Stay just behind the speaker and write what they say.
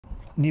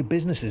New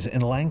businesses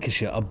in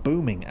Lancashire are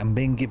booming and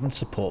being given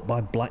support by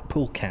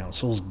Blackpool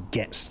Council's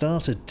Get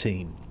Started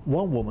team.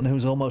 One woman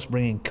who's almost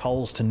bringing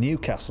coals to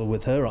Newcastle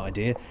with her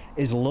idea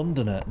is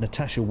Londoner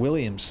Natasha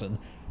Williamson,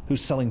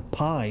 who's selling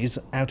pies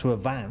out of a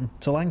van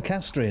to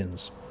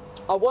Lancastrians.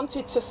 I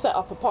wanted to set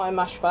up a pie and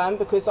mash van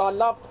because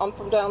I'm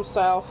from down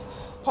south.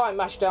 Pie and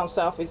mash down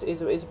south is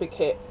a big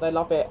hit. They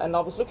love it. And I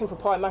was looking for a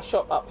pie and mash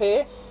shop up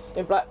here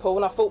in Blackpool,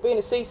 and I thought, being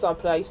a seaside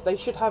place, they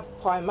should have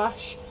pie and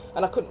mash,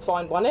 and I couldn't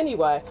find one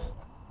anywhere.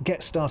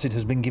 Get Started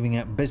has been giving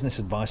out business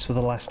advice for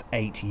the last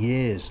 8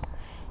 years.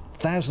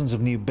 Thousands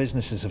of new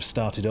businesses have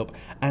started up,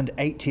 and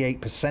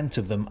 88%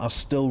 of them are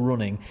still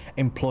running,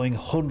 employing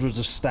hundreds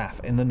of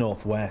staff in the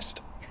northwest.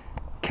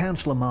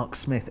 Councillor Mark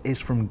Smith is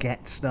from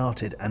Get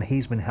Started, and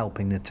he's been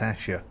helping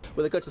Natasha.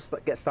 Well, they go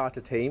to Get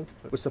Started team.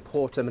 We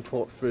support them and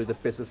talk through the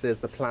businesses,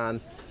 the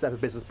plan, set up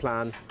a business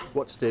plan,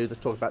 what to do. They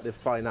talk about the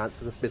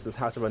finances of the business,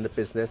 how to run the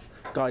business,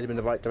 guide them in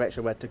the right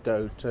direction, where to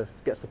go to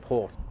get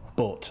support.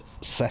 But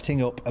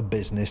setting up a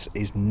business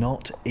is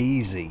not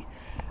easy,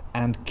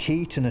 and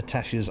key to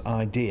Natasha's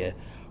idea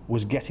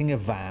was getting a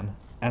van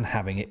and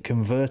having it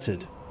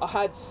converted. I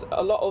had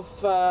a lot of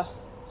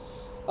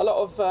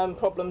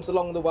problems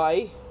along the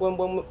way. When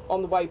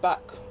on the way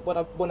back, when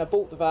I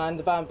bought the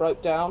van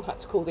broke down. Had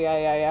to call the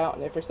AA out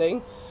and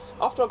everything.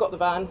 After I got the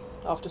van,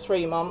 after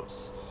 3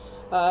 months,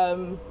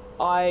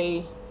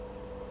 I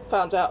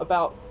found out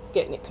about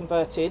getting it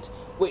converted,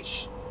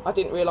 which I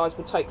didn't realise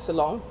would take so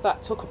long.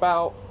 That took it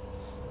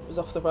was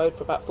off the road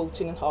for about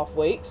 14.5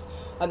 weeks,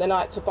 and then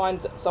I had to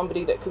find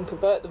somebody that can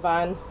convert the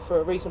van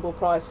for a reasonable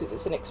price, because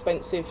it's an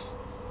expensive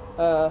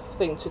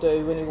thing to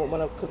do when you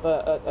want to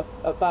convert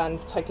a van,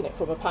 taking it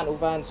from a panel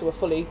van to a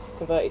fully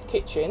converted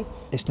kitchen.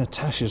 It's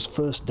Natasha's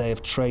first day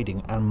of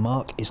trading, and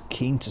Mark is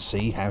keen to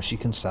see how she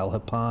can sell her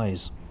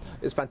pies.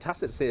 It's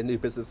fantastic to see a new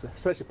business,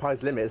 especially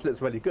Pies Limited. It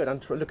looks really good. I'm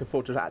looking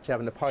forward to actually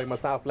having a pie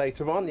myself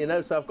later on, you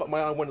know, so I've got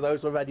my own one of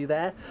those already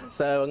there.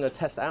 So I'm going to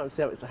test it out and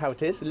see how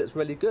it is. It looks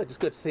really good. It's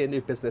good to see a new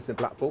business in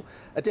Blackpool,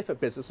 a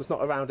different business that's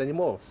not around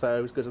anymore,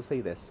 so it's good to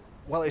see this.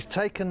 Well, it's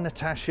taken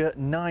Natasha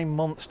 9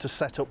 months to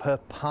set up her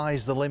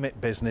Pies the Limit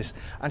business,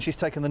 and she's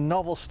taken the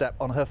novel step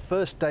on her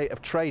first day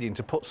of trading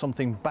to put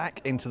something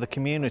back into the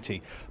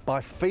community by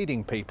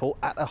feeding people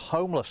at a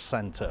homeless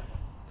centre.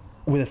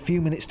 With a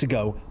few minutes to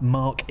go,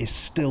 Mark is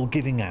still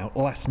giving out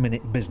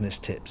last-minute business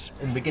tips.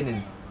 In the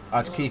beginning,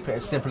 I'd keep it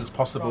as simple as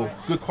possible.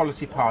 Good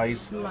quality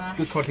pies,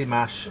 good quality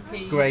mash,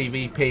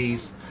 gravy,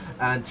 peas,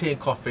 and tea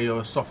and coffee,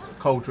 or a soft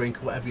cold drink,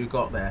 whatever you've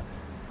got there.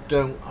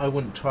 I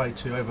wouldn't try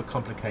to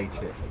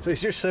overcomplicate it. So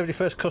it's just served your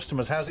first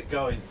customers. How's it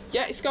going?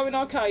 Yeah, it's going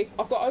okay.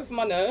 I've got over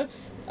my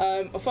nerves.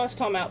 My first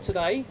time out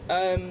today,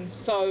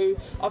 so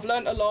I've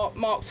learnt a lot.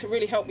 Mark's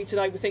really helped me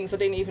today with things I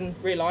didn't even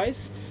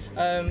realise.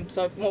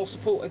 So more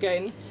support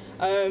again.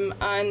 And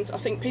I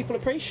think people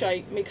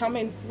appreciate me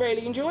coming.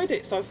 Really enjoyed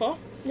it so far.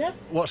 Yeah.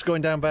 What's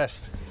going down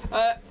best?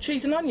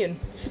 Cheese and onion.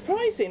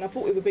 Surprising. I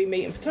thought it would be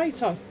meat and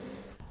potato.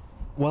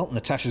 Well,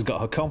 Natasha's got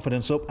her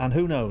confidence up, and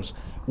who knows,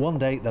 one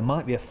day there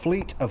might be a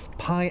fleet of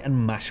pie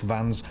and mash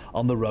vans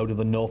on the road of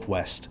the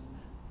northwest.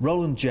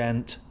 Roland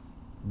Gent,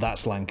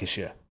 that's Lancashire.